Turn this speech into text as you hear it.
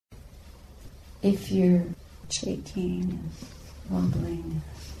If you're shaking and wobbling,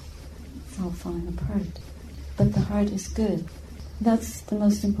 it's all falling apart. But the heart is good. That's the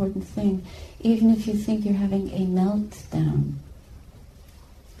most important thing. Even if you think you're having a meltdown,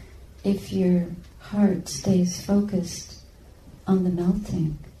 if your heart stays focused on the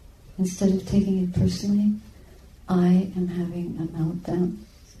melting, instead of taking it personally, I am having a meltdown.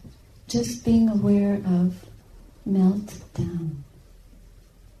 Just being aware of meltdown.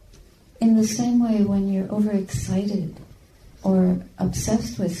 In the same way, when you're overexcited or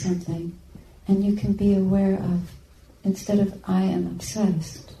obsessed with something, and you can be aware of, instead of I am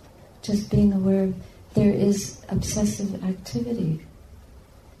obsessed, just being aware of there is obsessive activity.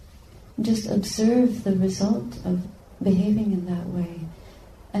 Just observe the result of behaving in that way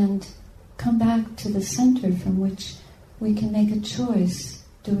and come back to the center from which we can make a choice.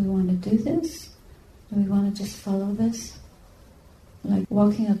 Do we want to do this? Do we want to just follow this? Like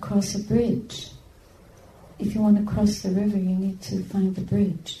walking across a bridge. If you want to cross the river, you need to find the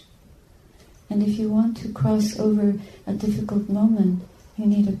bridge. And if you want to cross over a difficult moment, you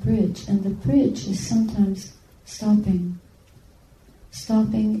need a bridge. And the bridge is sometimes stopping.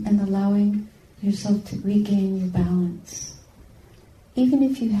 Stopping and allowing yourself to regain your balance. Even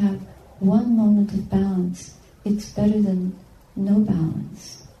if you have one moment of balance, it's better than no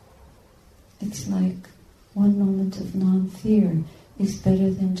balance. It's like one moment of non-fear is better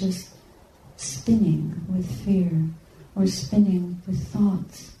than just spinning with fear or spinning with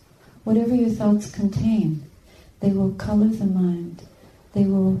thoughts. Whatever your thoughts contain, they will color the mind, they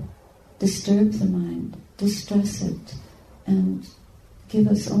will disturb the mind, distress it, and give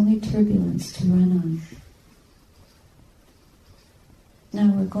us only turbulence to run on.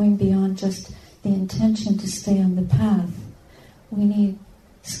 Now we're going beyond just the intention to stay on the path. We need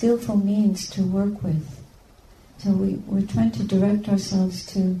skillful means to work with. So we're trying to direct ourselves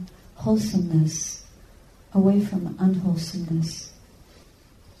to wholesomeness, away from unwholesomeness.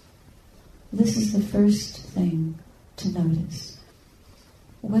 This is the first thing to notice.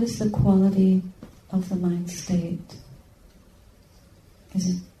 What is the quality of the mind state? Is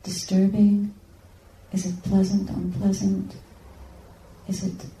it disturbing? Is it pleasant, unpleasant? Is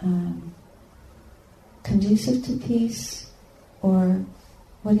it conducive to peace? Or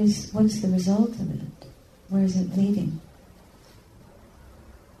what is the result of it? Where is it leading?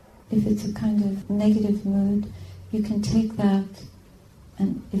 If it's a kind of negative mood, you can take that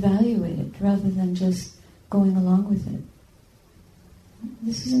and evaluate it rather than just going along with it.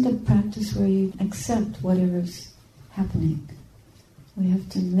 This isn't a practice where you accept whatever's happening. We have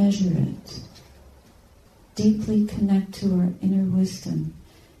to measure it, deeply connect to our inner wisdom,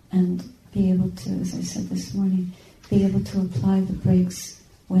 and be able to, as I said this morning, be able to apply the brakes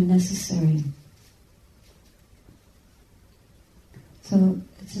when necessary. So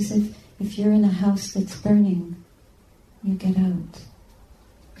it's as if you're in a house that's burning, you get out.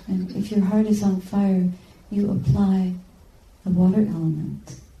 And if your heart is on fire, you apply the water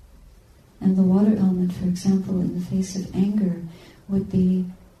element. And the water element, for example, in the face of anger, would be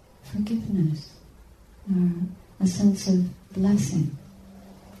forgiveness, or a sense of blessing.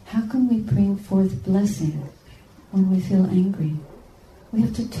 How can we bring forth blessing when we feel angry? We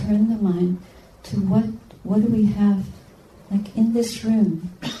have to turn the mind to what do we have. Like in this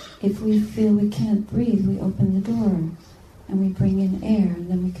room, if we feel we can't breathe, we open the door and we bring in air and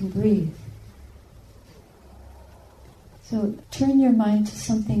then we can breathe. So turn your mind to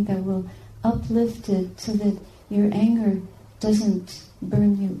something that will uplift it so that your anger doesn't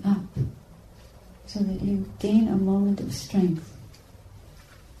burn you up, so that you gain a moment of strength.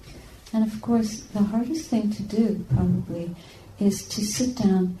 And of course, the hardest thing to do, probably, is to sit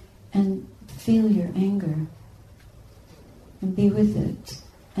down and feel your anger and be with it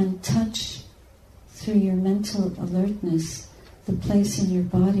and touch through your mental alertness the place in your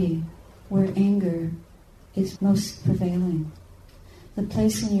body where anger is most prevailing. The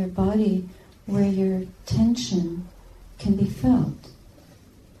place in your body where your tension can be felt.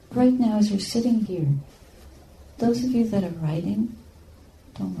 Right now as you're sitting here, those of you that are writing,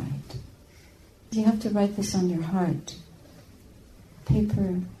 don't write. You have to write this on your heart.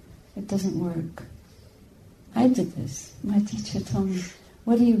 Paper, it doesn't work. I did this. My teacher told me,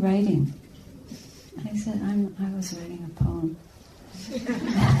 "What are you writing?" I said, I was writing a poem.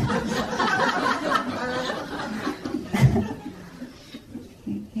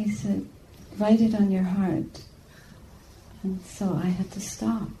 He said, "Write it on your heart." And so I had to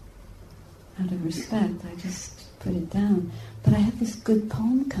stop. Out of respect, I just put it down. But I had this good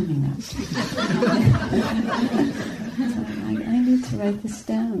poem coming up. So I need to write this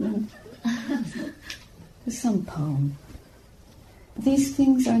down. And there's some poem. these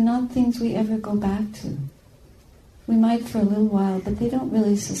things are not things we ever go back to. We might for a little while, but they don't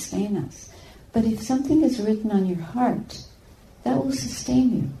really sustain us. But if something is written on your heart, that will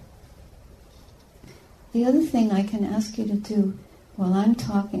sustain you. The other thing I can ask you to do while I'm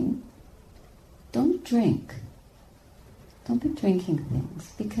talking, don't drink. Don't be drinking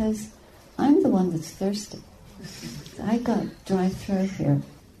things, because I'm the one that's thirsty. I got dry throat here.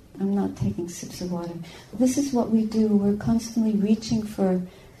 I'm not taking sips of water. This is what we do. We're constantly reaching for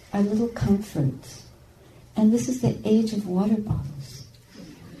our little comforts. And this is the age of water bottles.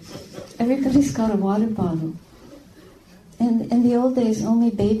 Everybody's got a water bottle. And in the old days, only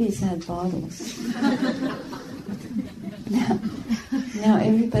babies had bottles. Now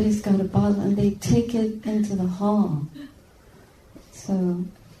everybody's got a bottle, and they take it into the hall. So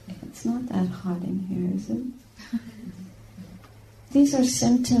it's not that hot in here, is it? These are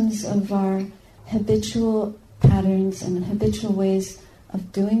symptoms of our habitual patterns and habitual ways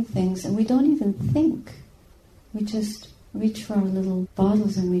of doing things, and we don't even think. We just reach for our little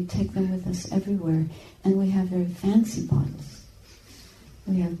bottles and we take them with us everywhere. And we have very fancy bottles.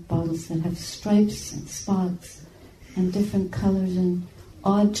 We have bottles that have stripes and spots and different colors and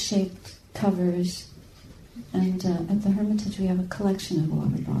odd-shaped covers. And at the Hermitage we have a collection of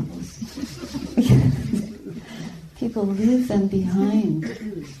water bottles. People leave them behind.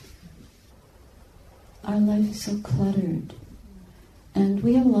 Our life is so cluttered. And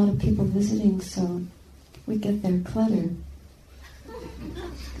we have a lot of people visiting, so we get their clutter.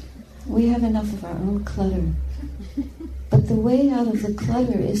 We have enough of our own clutter. But the way out of the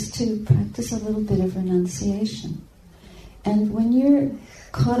clutter is to practice a little bit of renunciation. And when you're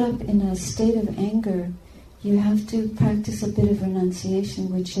caught up in a state of anger, you have to practice a bit of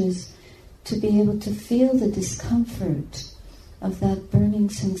renunciation, which is to be able to feel the discomfort of that burning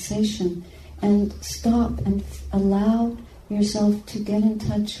sensation and stop and allow yourself to get in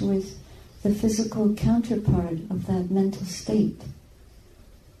touch with the physical counterpart of that mental state.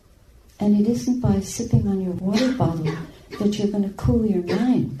 And it isn't by sipping on your water bottle that you're going to cool your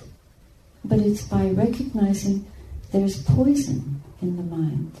mind, but it's by recognizing there's poison in the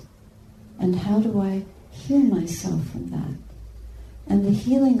mind. And how do I heal myself from that? And the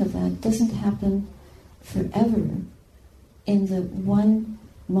healing of that doesn't happen forever in the one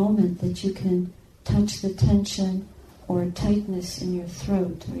moment that you can touch the tension or tightness in your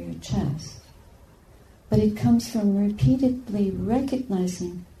throat or your chest. But it comes from repeatedly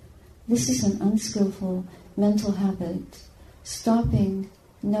recognizing this is an unskillful mental habit, stopping,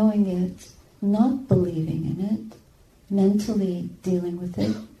 knowing it, not believing in it, mentally dealing with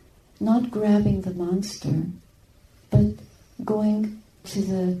it, not grabbing the monster, but going to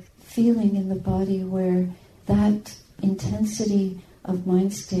the feeling in the body where that intensity of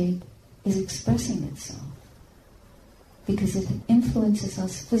mind state is expressing itself, because it influences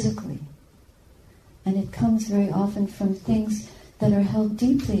us physically. And it comes very often from things that are held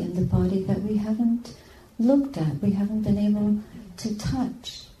deeply in the body that we haven't looked at, we haven't been able to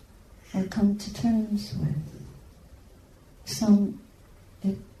touch or come to terms with.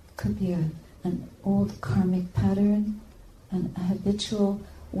 It could be an old karmic pattern, a habitual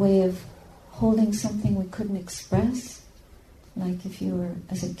way of holding something we couldn't express. Like if you were,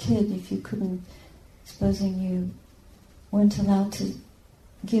 as a kid, if you couldn't, supposing you weren't allowed to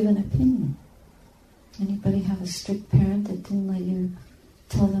give an opinion. Anybody have a strict parent that didn't let you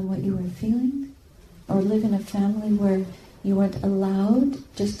tell them what you were feeling? Or live in a family where you weren't allowed,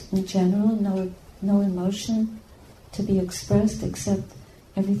 just in general, no emotion to be expressed except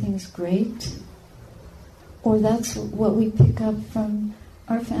everything is great? Or that's what we pick up from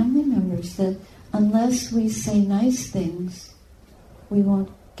our family members, that unless we say nice things, we won't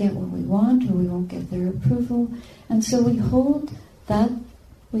get what we want, or we won't get their approval. And so we hold that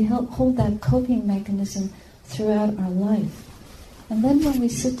coping mechanism throughout our life. And then when we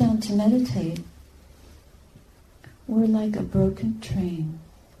sit down to meditate, we're like a broken train.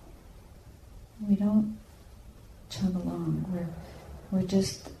 We don't chug along. We're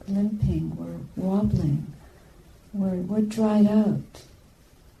just limping. We're wobbling. We're dried out.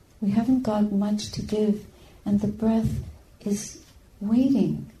 We haven't got much to give, and the breath is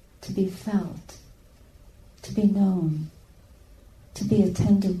waiting to be felt, to be known, to be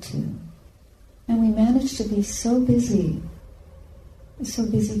attended to. And we manage to be so busy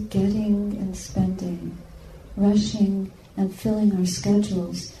getting and spending, rushing and filling our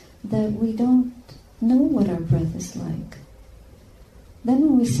schedules, that we don't know what our breath is like. Then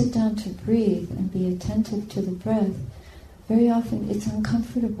when we sit down to breathe and be attentive to the breath, very often it's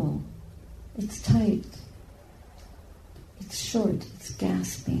uncomfortable, it's tight, it's short, it's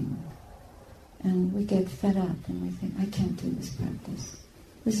gasping, and we get fed up and we think, I can't do this practice.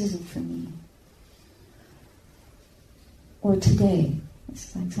 This isn't for me. Or today,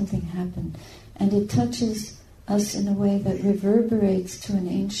 it's like something happened, and it touches us in a way that reverberates to an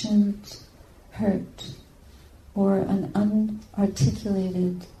ancient hurt or an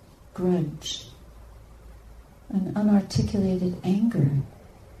unarticulated grudge, an unarticulated anger.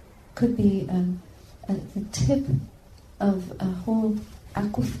 Could be the tip of a whole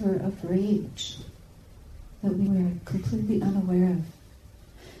aquifer of rage that we were completely unaware of.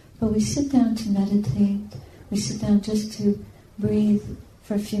 But we sit down to meditate, we sit down just to breathe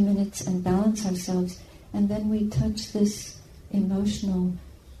for a few minutes and balance ourselves, and then we touch this emotional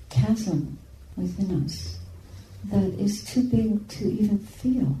chasm within us that is too big to even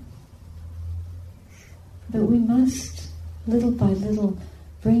feel. But we must, little by little,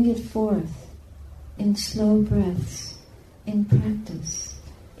 bring it forth in slow breaths, in practice,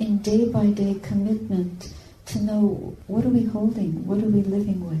 in day-by-day commitment to know, what are we holding, what are we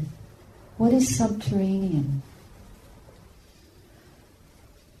living with, what is subterranean.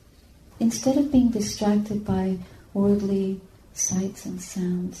 Instead of being distracted by worldly sights and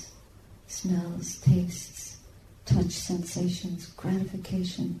sounds, smells, tastes, touch sensations,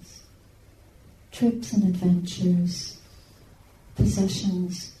 gratifications, trips and adventures,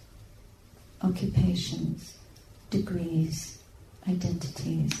 possessions, occupations, degrees,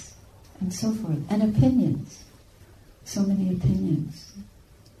 identities, and so forth, and opinions, so many opinions.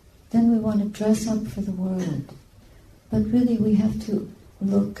 Then we want to dress up for the world, but really we have to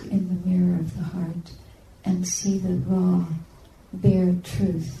look in the mirror of the heart and see the raw, bare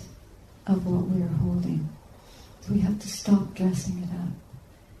truth of what we are holding. We have to stop dressing it up,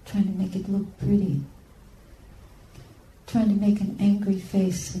 trying to make it look pretty, trying to make an angry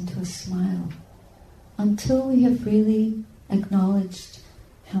face into a smile, until we have really acknowledged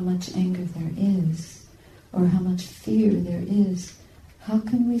how much anger there is, or how much fear there is. How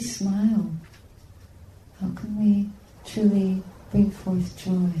can we smile? How can we truly bring forth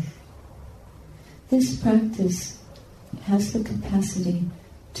joy? This practice has the capacity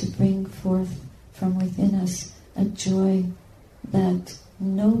to bring forth from within us a joy that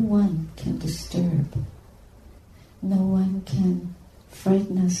no one can disturb, no one can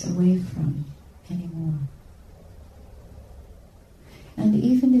frighten us away from anymore. And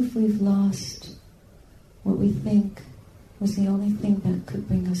even if we've lost what we think was the only thing that could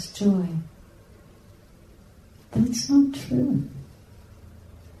bring us joy, that's not true.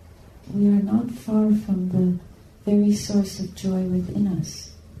 We are not far from the very source of joy within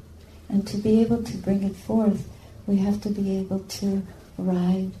us. And to be able to bring it forth, we have to be able to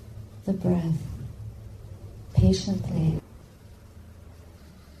ride the breath patiently.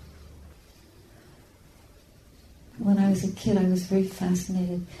 When I was a kid, I was very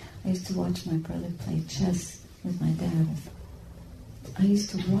fascinated. I used to watch my brother play chess with my dad. I used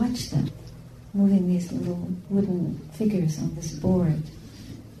to watch them moving these little wooden figures on this board,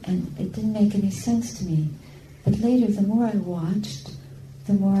 and it didn't make any sense to me. But later, the more I watched,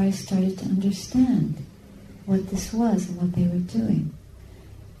 the more I started to understand what this was and what they were doing.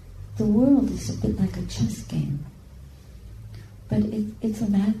 The world is a bit like a chess game, but it's a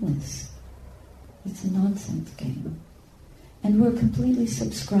madness. It's a nonsense game. And we're completely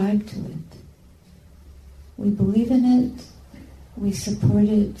subscribed to it. We believe in it, we support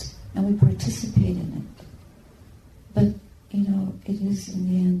it, and we participate in it. But, it is, in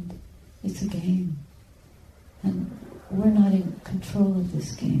the end, it's a game. And we're not in control of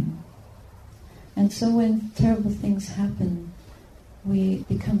this game. And so when terrible things happen, we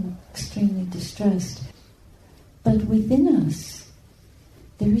become extremely distressed. But within us,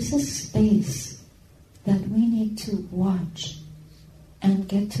 there is a space that we need to watch and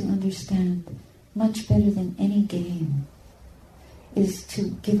get to understand much better than any game, is to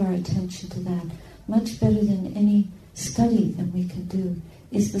give our attention to that. Much better than any study that we can do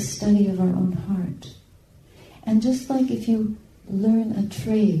is the study of our own heart. And just like if you learn a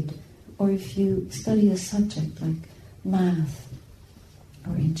trade, or if you study a subject like math,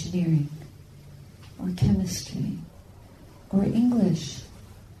 or engineering, or chemistry, or English,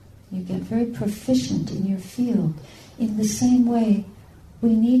 you get very proficient in your field. In the same way,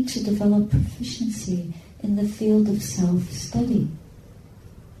 we need to develop proficiency in the field of self-study.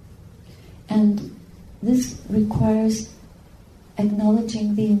 And this requires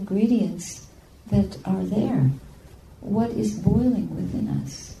acknowledging the ingredients that are there. What is boiling within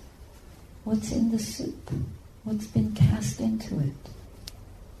us? What's in the soup? What's been cast into it?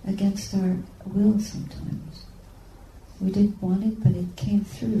 Against our will sometimes. We didn't want it, but it came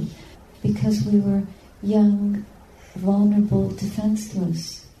through because we were young, vulnerable,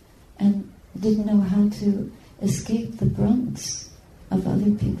 defenseless. And didn't know how to escape the brunts of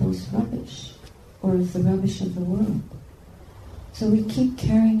other people's rubbish, or of the rubbish of the world. So we keep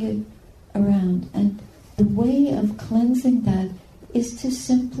carrying it around, and the way of cleansing that is to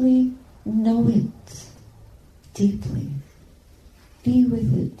simply know it deeply. Be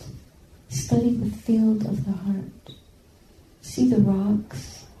with it. Study the field of the heart. See the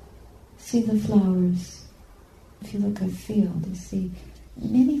rocks. See the flowers. If you look at a field, you see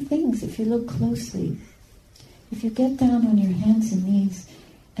many things if you look closely. If you get down on your hands and knees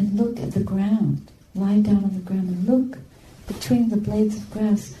and look at the ground, lie down on the ground and look between the blades of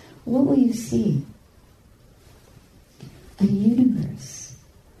grass, what will you see? A universe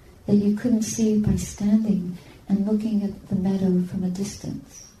that you couldn't see by standing and looking at the meadow from a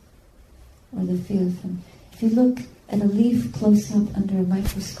distance, or the field from... If you look at a leaf close up under a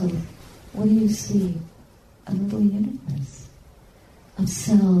microscope, what do you see? A little universe of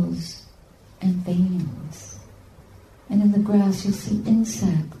cells and veins. And in the grass you'll see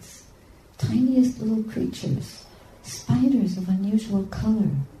insects, tiniest little creatures, spiders of unusual color,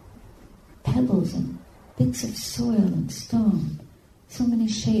 pebbles and bits of soil and stone, so many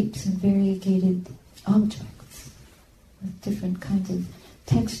shapes and variegated objects with different kinds of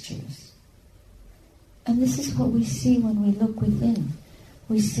textures. And this is what we see when we look within.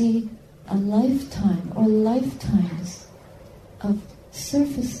 We see a lifetime or lifetimes of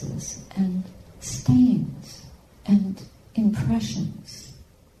surfaces and stains and impressions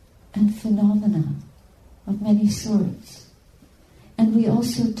and phenomena of many sorts. And we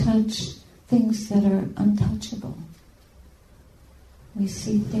also touch things that are untouchable. We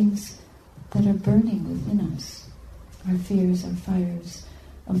see things that are burning within us. Our fears, our fires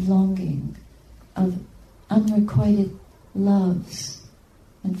of longing, of unrequited loves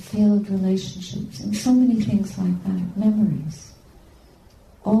and failed relationships, and so many things like that, memories.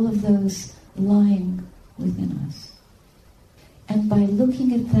 All of those lying within us. And by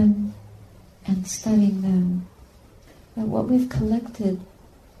looking at them and studying them, that what we've collected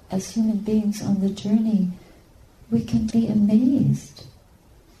as human beings on the journey, we can be amazed.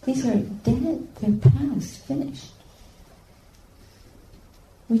 These are dead, they're past, finished.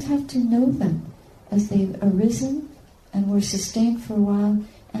 We have to know them as they've arisen and were sustained for a while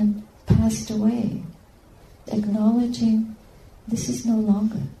and passed away. Acknowledging this is no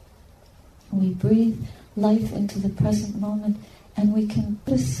longer. We breathe life into the present moment and we can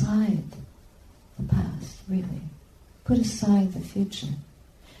put aside the past, really. Put aside the future.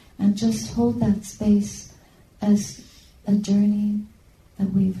 And just hold that space as a journey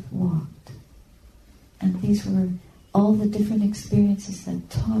that we've walked. And these were all the different experiences that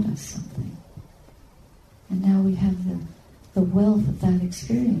taught us something. And now we have the wealth of that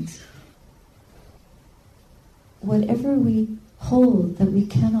experience. Whatever we hold that we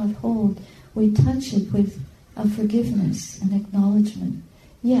cannot hold, we touch it with a forgiveness and acknowledgement.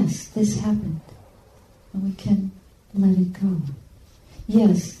 Yes, this happened. And we can let it go.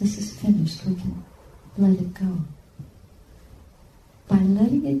 Yes, this is finished. We can let it go. By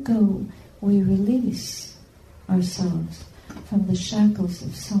letting it go, we release ourselves from the shackles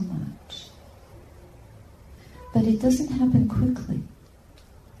of so much. But it doesn't happen quickly.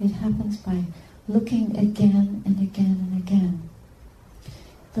 It happens by looking again and again and again.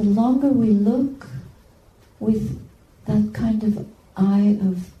 The longer we look with that kind of eye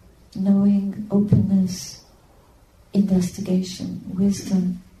of knowing, openness, investigation,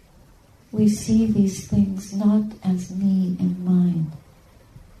 wisdom, we see these things not as me and mine,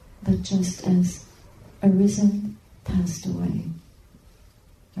 but just as arisen, passed away,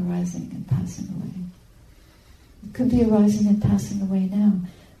 arising and passing away. It could be arising and passing away now,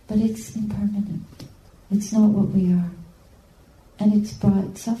 but it's impermanent. It's not what we are. And it's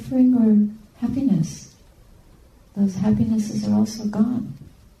brought suffering or happiness. Those happinesses are also gone.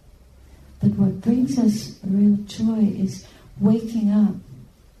 But what brings us real joy is waking up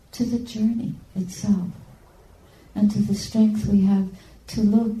to the journey itself and to the strength we have to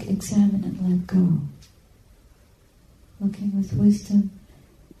look, examine, and let go. Looking with wisdom,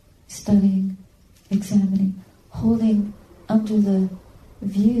 studying, examining, holding under the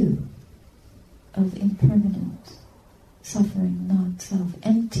view of impermanent suffering, not self,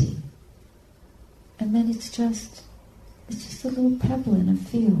 empty. And then it's just a little pebble in a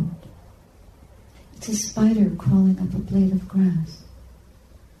field. It's a spider crawling up a blade of grass.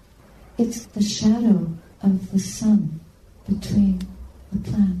 It's the shadow of the sun between the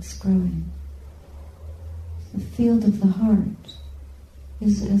plants growing. The field of the heart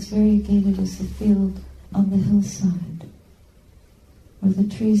is as variegated as the field on the hillside or the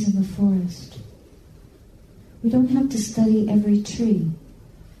trees in the forest. We don't have to study every tree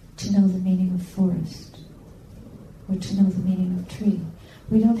to know the meaning of forest or to know the meaning of tree.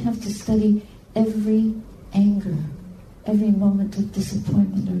 We don't have to study every anger, every moment of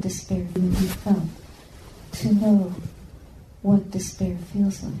disappointment or despair that we felt to know what despair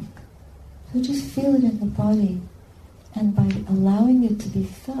feels like. So just feel it in the body, and by allowing it to be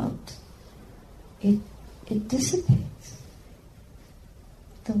felt, it dissipates.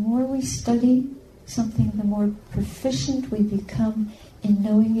 The more we study something, the more proficient we become in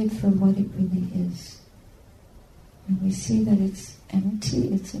knowing it for what it really is. And we see that it's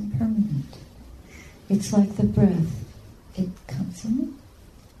empty, it's impermanent. It's like the breath. It comes in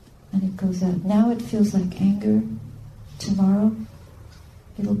and it goes out. Now it feels like anger. Tomorrow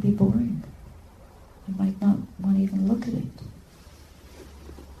it'll be boring. You might not want to even look at it.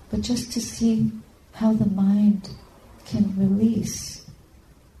 But just to see how the mind can release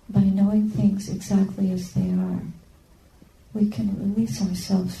by knowing things exactly as they are, we can release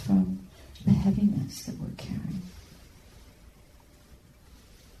ourselves from the heaviness that we're carrying.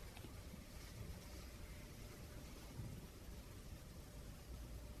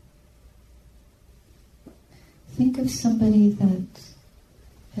 Think of somebody that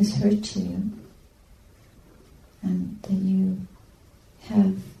has hurt you and that you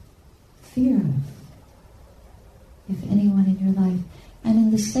have fear of, if anyone in your life. And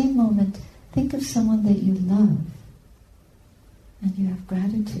in the same moment, think of someone that you love and you have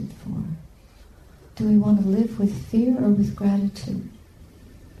gratitude for. Do we want to live with fear or with gratitude?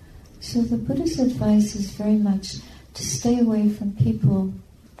 So the Buddha's advice is very much to stay away from people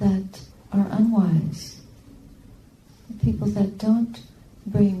that are unwise, people that don't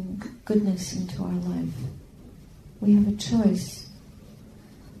bring goodness into our life. We have a choice.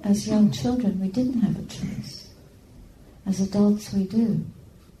 As young children, we didn't have a choice. As adults, we do.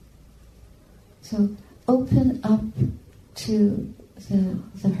 So open up to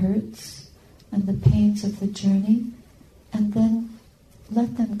the hurts and the pains of the journey, and then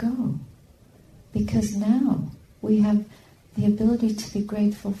let them go. Because now we have the ability to be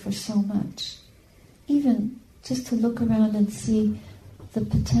grateful for so much. Even just to look around and see the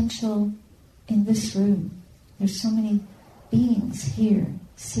potential in this room. There's so many beings here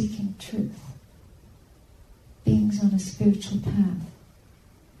seeking truth. Beings on a spiritual path.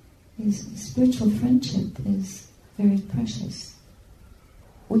 Spiritual friendship is very precious.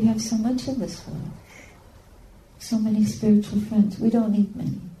 We have so much in this world. So many spiritual friends. We don't need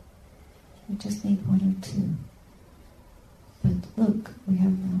many. We just need one or two. But look, we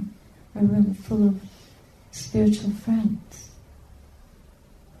have a room full of spiritual friends.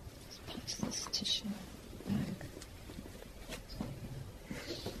 Let's pass this tissue back.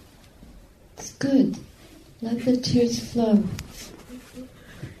 It's good. Let the tears flow.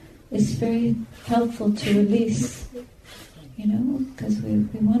 It's very helpful to release, because we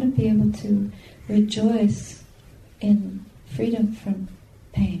want to be able to rejoice in freedom from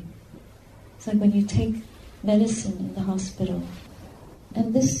pain. It's like when you take medicine in the hospital,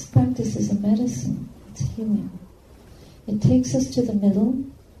 and this practice is a medicine. It's healing. It takes us to the middle.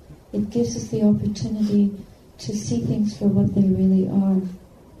 It gives us the opportunity to see things for what they really are.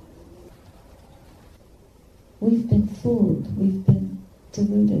 We've been fooled. We've been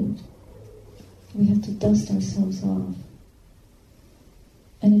deluded. We have to dust ourselves off.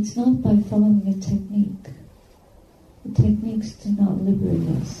 And it's not by following a technique. The techniques do not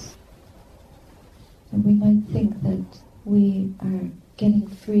liberate us. And we might think that we are getting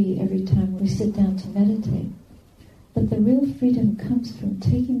free every time we sit down to meditate. But the real freedom comes from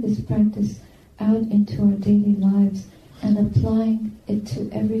taking this practice out into our daily lives and applying it to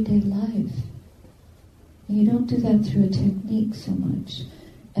everyday life. And you don't do that through a technique so much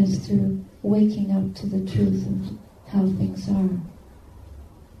as through waking up to the truth of how things are.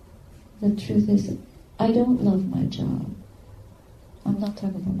 The truth is, I don't love my job. I'm not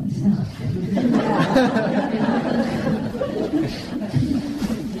talking about myself.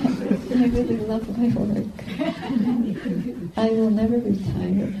 I really love my work. I will never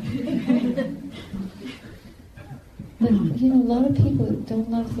retire. But, a lot of people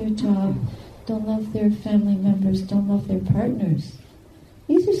don't love their job, don't love their family members, don't love their partners.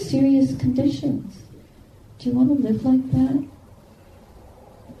 These are serious conditions. Do you want to live like that?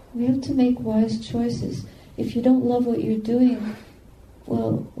 We have to make wise choices. If you don't love what you're doing,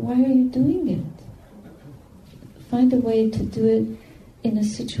 well, why are you doing it? Find a way to do it in a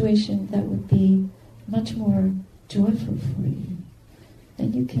situation that would be much more joyful for you.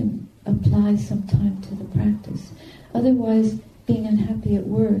 Then you can apply some time to the practice. Otherwise, being unhappy at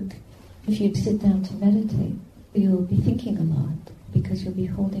work, if you sit down to meditate, you'll be thinking a lot because you'll be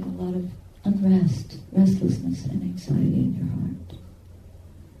holding a lot of unrest, restlessness, and anxiety in your heart.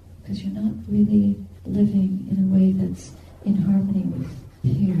 because you're not really living in a way that's in harmony with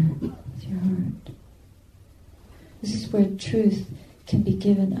fear, with your heart. This is where truth can be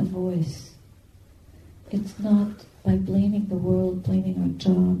given a voice. It's not by blaming the world, blaming our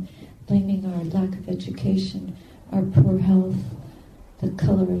job, blaming our lack of education, our poor health, the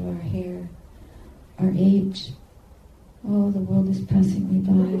color of our hair, our age. Oh, the world is passing me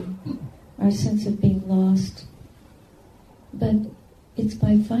by. Our sense of being lost. But it's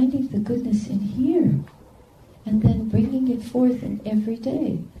by finding the goodness in here and then bringing it forth in every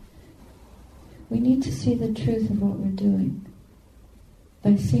day. We need to see the truth of what we're doing.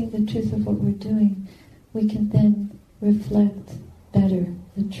 By seeing the truth of what we're doing, we can then reflect better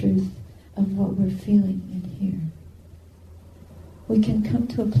the truth of what we're feeling in here. We can come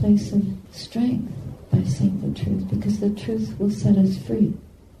to a place of strength by seeing the truth, because the truth will set us free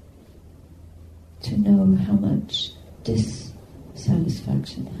to know how much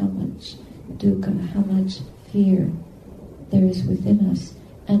dissatisfaction, how much dukkha, how much fear there is within us,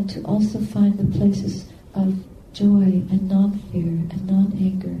 and to also find the places of joy and non-fear and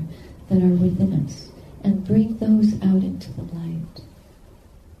non-anger that are within us, and bring those out into the light.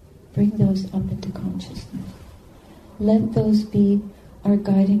 Bring those up into consciousness. Let those be our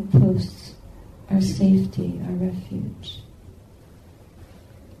guiding posts, our safety, our refuge.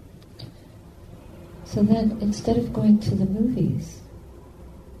 So then, instead of going to the movies,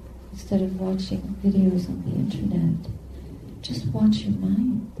 instead of watching videos on the internet, just watch your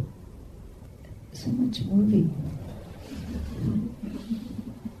mind. So much movie.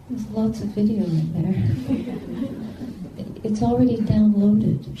 There's lots of video in there. It's already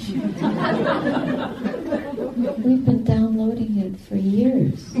downloaded. We've been downloading it for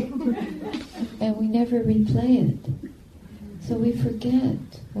years, and we never replay it. So we forget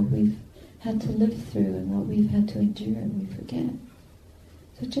what we've had to live through and what we've had to endure, and we forget.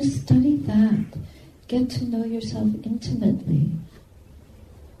 So just study that. Get to know yourself intimately.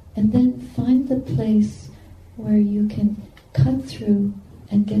 And then find the place where you can cut through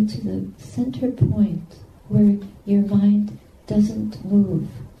and get to the center point where your mind doesn't move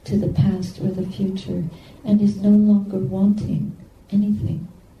to the past or the future and is no longer wanting anything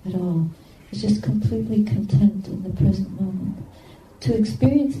at all. It's just completely content in the present moment. To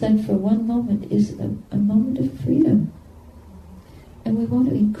experience that for one moment is a moment of freedom. And we want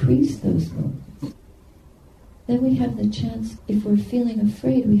to increase those moments. Then we have the chance, if we're feeling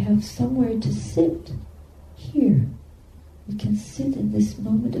afraid, we have somewhere to sit. Here. We can sit in this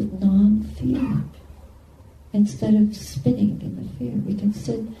moment of non-fear. Instead of spinning in the fear, we can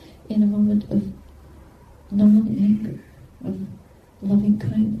sit in a moment of non-anger, of loving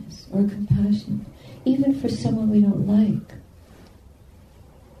kindness or compassion, even for someone we don't like.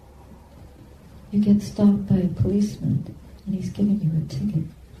 You get stopped by a policeman and he's giving you a ticket.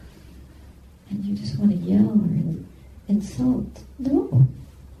 And you just want to yell or insult. No.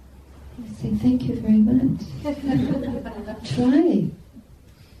 You say, thank you very much.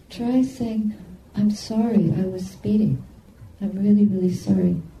 Try saying, I'm sorry, I was speeding. I'm really, really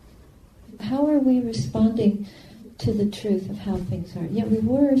sorry. How are we responding to the truth of how things are? Yeah, we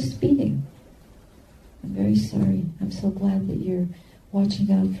were speeding. I'm very sorry. I'm so glad that you're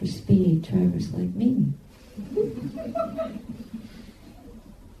watching out for speedy drivers like me.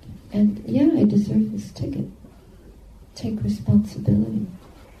 And yeah, I deserve this ticket. Take responsibility.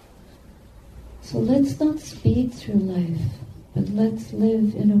 So let's not speed through life, but let's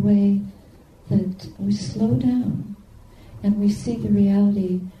live in a way that we slow down and we see the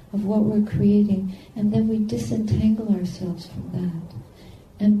reality of what we're creating, and then we disentangle ourselves from that.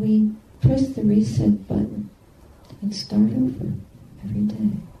 And we press the reset button and start over every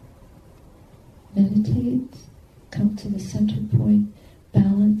day. Meditate, come to the center point,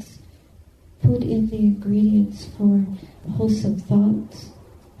 balance, put in the ingredients for wholesome thoughts,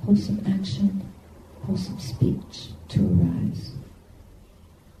 wholesome action, wholesome speech to arise.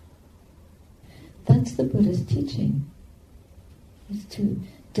 That's the Buddha's teaching, is to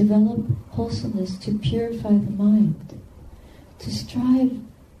develop wholesomeness, to purify the mind, to strive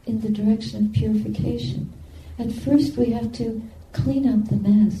in the direction of purification. At first we have to clean up the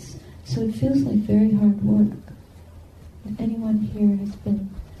mess, so it feels like very hard work. If anyone here has been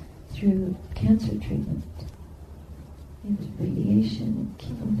through cancer treatment, there's radiation and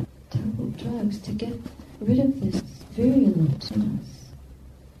chemo, terrible drugs to get rid of this virulence in us.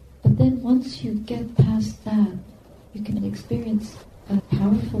 But then once you get past that, you can experience a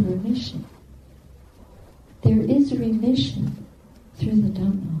powerful remission. There is a remission through the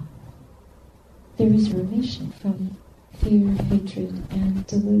Dhamma. There is remission from fear, hatred, and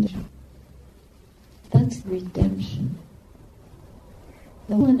delusion. That's redemption.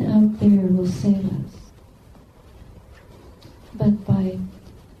 No one out there will save us. But by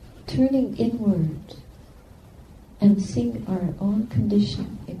turning inward and seeing our own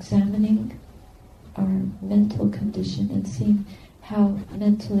condition, examining our mental condition and seeing how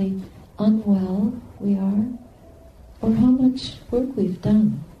mentally unwell we are, or how much work we've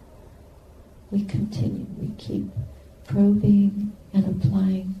done, we continue, we keep probing and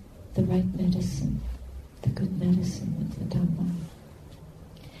applying the right medicine, the good medicine of the Dhamma.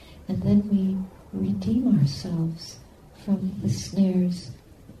 And then we redeem ourselves from the snares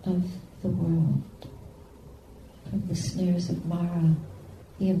of the world, from the snares of Mara,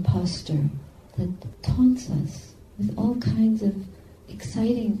 the imposter that taunts us with all kinds of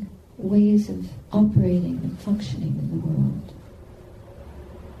exciting ways of operating and functioning in the world.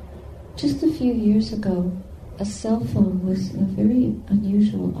 Just a few years ago, a cell phone was a very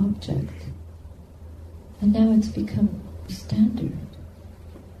unusual object, and now it's become standard.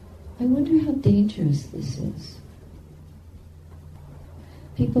 I wonder how dangerous this is.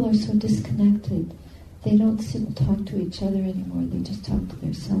 People are so disconnected. They don't sit and talk to each other anymore. They just talk to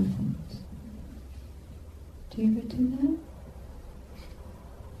their cell phones. Do you ever do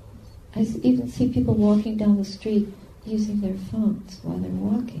that? I even see people walking down the street using their phones while they're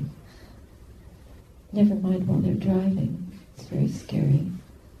walking. Never mind while they're driving. It's very scary.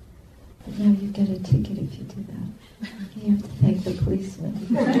 But now you get a ticket if you do that. You have to thank the policeman.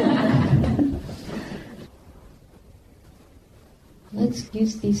 Let's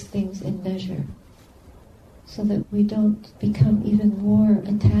use these things in measure so that we don't become even more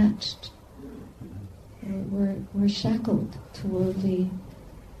attached. We're shackled to worldly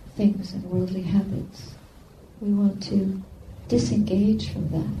things and worldly habits. We want to disengage from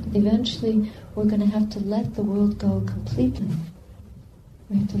that. Eventually, we're going to have to let the world go completely.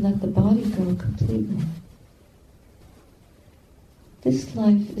 We have to let the body go completely. This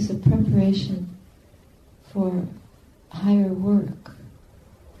life is a preparation for higher work.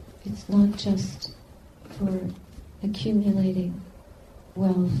 It's not just for accumulating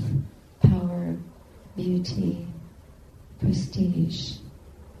wealth, power, beauty, prestige,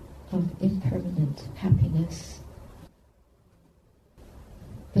 of impermanent happiness.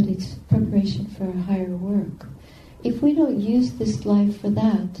 But it's preparation for a higher work. If we don't use this life for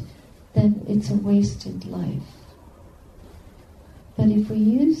that, then it's a wasted life. But if we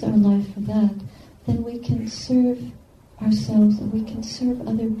use our life for that, then we can serve ourselves and we can serve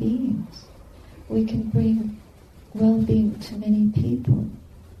other beings. We can bring well-being to many people.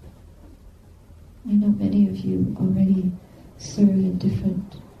 I know many of you already serve in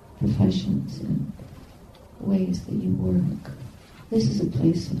different professions and ways that you work. This is a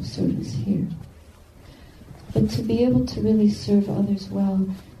place of service here. But to be able to really serve others well,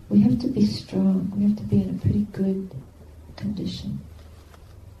 we have to be strong. We have to be in a pretty good condition.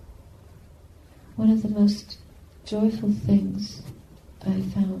 One of the most joyful things I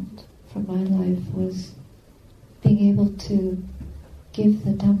found from my life was being able to give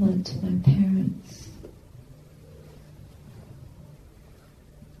the Dhamma to my parents.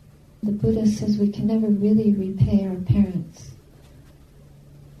 The Buddha says we can never really repay our parents,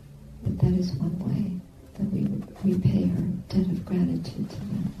 but that is one way that we repay our debt of gratitude to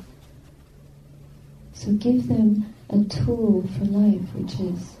them. So give them a tool for life, which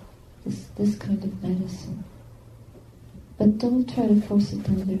is this kind of medicine. But don't try to force it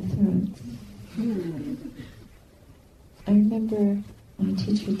down their throats. I remember my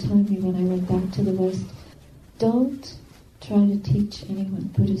teacher telling me when I went back to the West, don't try to teach anyone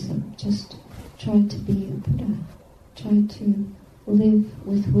Buddhism. Just try to be a Buddha. Try to live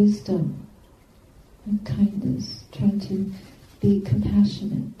with wisdom and kindness. Try to be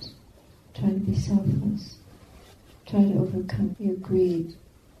compassionate. Try to be selfless. Try to overcome your greed,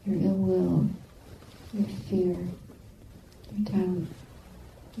 your ill will, your fear, your doubt,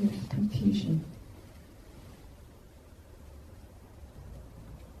 your confusion.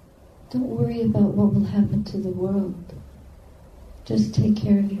 Don't worry about what will happen to the world. Just take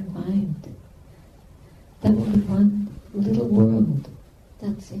care of your mind. That will be one little world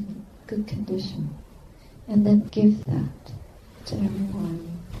that's in good condition. And then give that to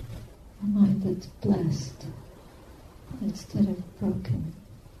everyone. A mind that's blessed instead of broken.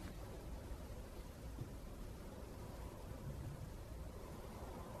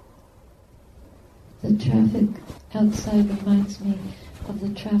 The traffic outside reminds me of the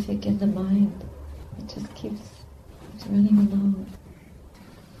traffic in the mind. It just keeps running along.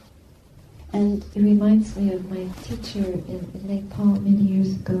 And it reminds me of my teacher in Nepal many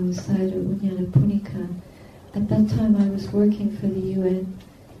years ago, Sayadaw Unyana Punika. At that time I was working for the UN,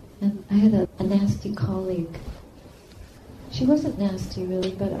 and I had a nasty colleague. She wasn't nasty,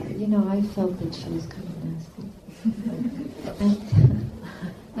 really, but, I felt that she was kind of nasty. And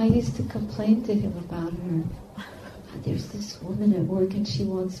I used to complain to him about her. There's this woman at work and she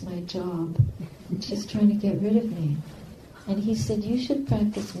wants my job. And she's trying to get rid of me. And he said, you should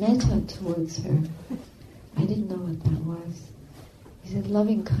practice metta towards her. I didn't know what that was. He said,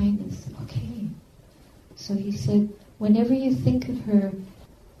 loving kindness. Okay. So he said, whenever you think of her,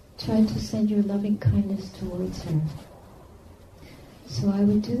 try to send your loving kindness towards her. So I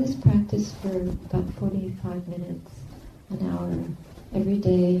would do this practice for about 45 minutes, an hour, every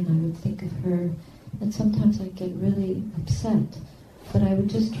day, and I would think of her. And sometimes I'd get really upset, but I would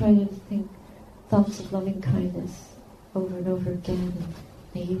just try to think thoughts of loving kindness over and over again. And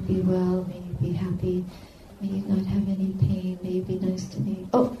may you be well, may you be happy, may you not have any pain, may you be nice to me.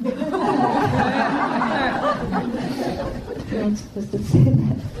 Oh! You're not supposed to say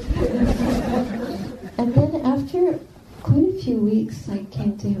that. And then after quite a few weeks, I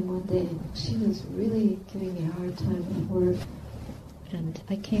came to him one day, and she was really giving me a hard time at work. And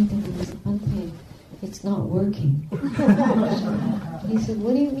I came to him and said, one thing, it's not working. He said,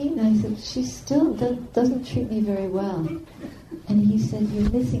 what do you mean? I said, she still doesn't treat me very well. And he said, you're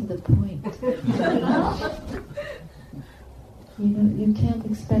missing the point. You can't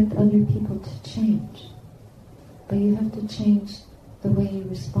expect other people to change. But you have to change the way you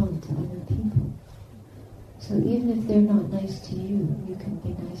respond to other people. So even if they're not nice to you, you can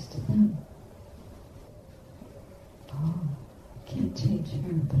be nice to them. Oh, I can't change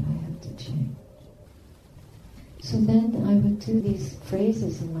her, but I have to change. So then I would do these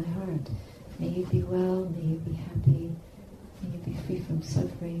phrases in my heart. May you be well, may you be happy, may you be free from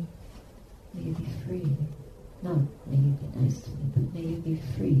suffering, may you be free. Not may you be nice to me, but may you be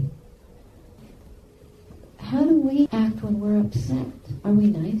free. How do we act when we're upset? Are we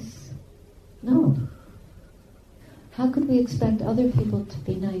nice? No. How could we expect other people to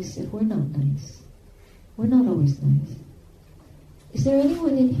be nice if we're not nice? We're not always nice. Is there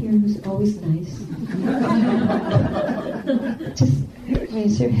anyone in here who's always nice? Just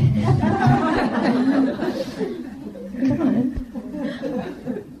raise your hand. Come on.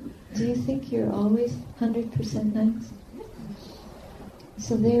 Do you think you're always 100% nice?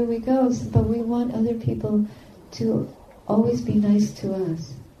 So there we go. But we want other people to always be nice to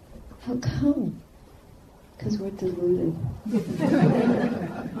us. How come? Because we're deluded.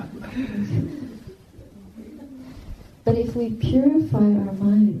 But if we purify our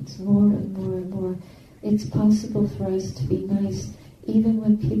minds more and more and more, it's possible for us to be nice even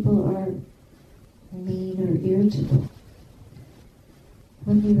when people are mean or irritable.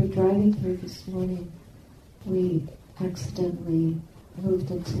 When we were driving here this morning, we accidentally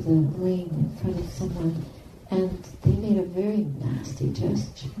moved into the lane in front of someone, and they made a very nasty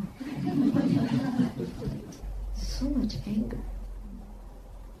gesture. So much anger.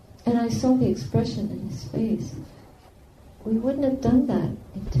 And I saw the expression in his face. We wouldn't have done that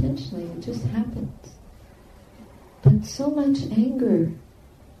intentionally, it just happened. But so much anger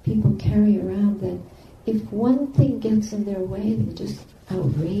people carry around that if one thing gets in their way, they're just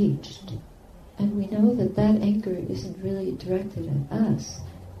outraged. And we know that that anger isn't really directed at us.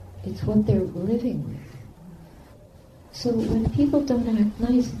 It's what they're living with. So when people don't act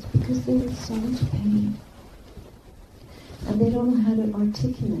nice, it's because they're in so much pain. And they don't know how to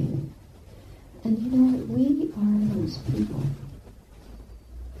articulate it. And we are those people.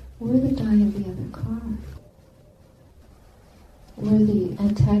 We're the guy in the other car. We're the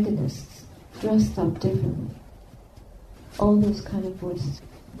antagonists, dressed up differently. All those kind of voices.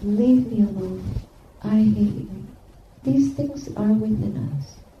 Leave me alone. I hate you. These things are within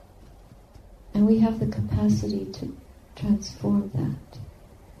us. And we have the capacity to transform that,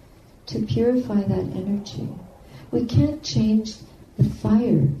 to purify that energy. We can't change the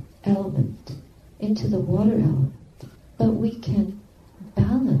fire element into the water element, but we can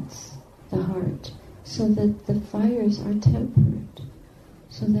balance the heart so that the fires are tempered,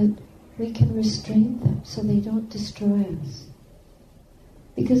 so that we can restrain them, so they don't destroy us.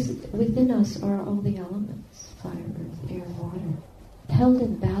 Because within us are all the elements, fire, earth, air, water, held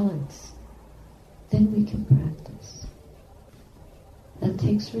in balance. Then we can practice. That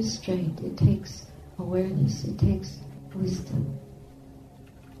takes restraint, it takes awareness, it takes wisdom,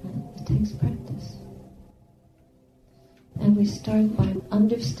 and it takes practice. And we start by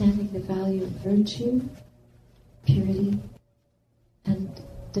understanding the value of virtue, purity, and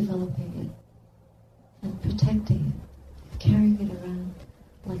developing it, and protecting it, carrying it around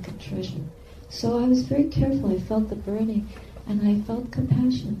like a treasure. So I was very careful. I felt the burning, and I felt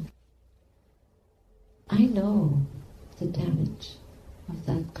compassion. I know the damage of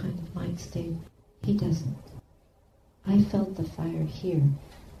that kind of mind state. He doesn't. I felt the fire here.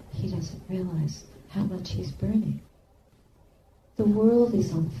 He doesn't realize how much he's burning. The world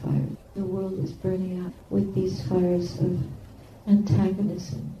is on fire. The world is burning up with these fires of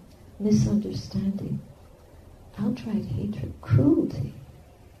antagonism, misunderstanding, outright hatred, cruelty,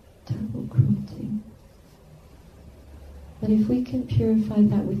 terrible cruelty. But if we can purify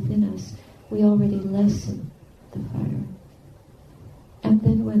that within us, we already lessen the fire. And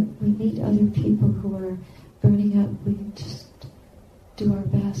then when we meet other people who are burning up, we just do our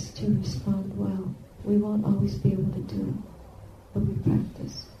best to respond well. We won't always be able to do it, but we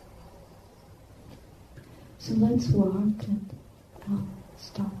practice. So let's walk, and I'll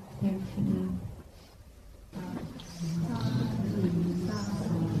stop there for now.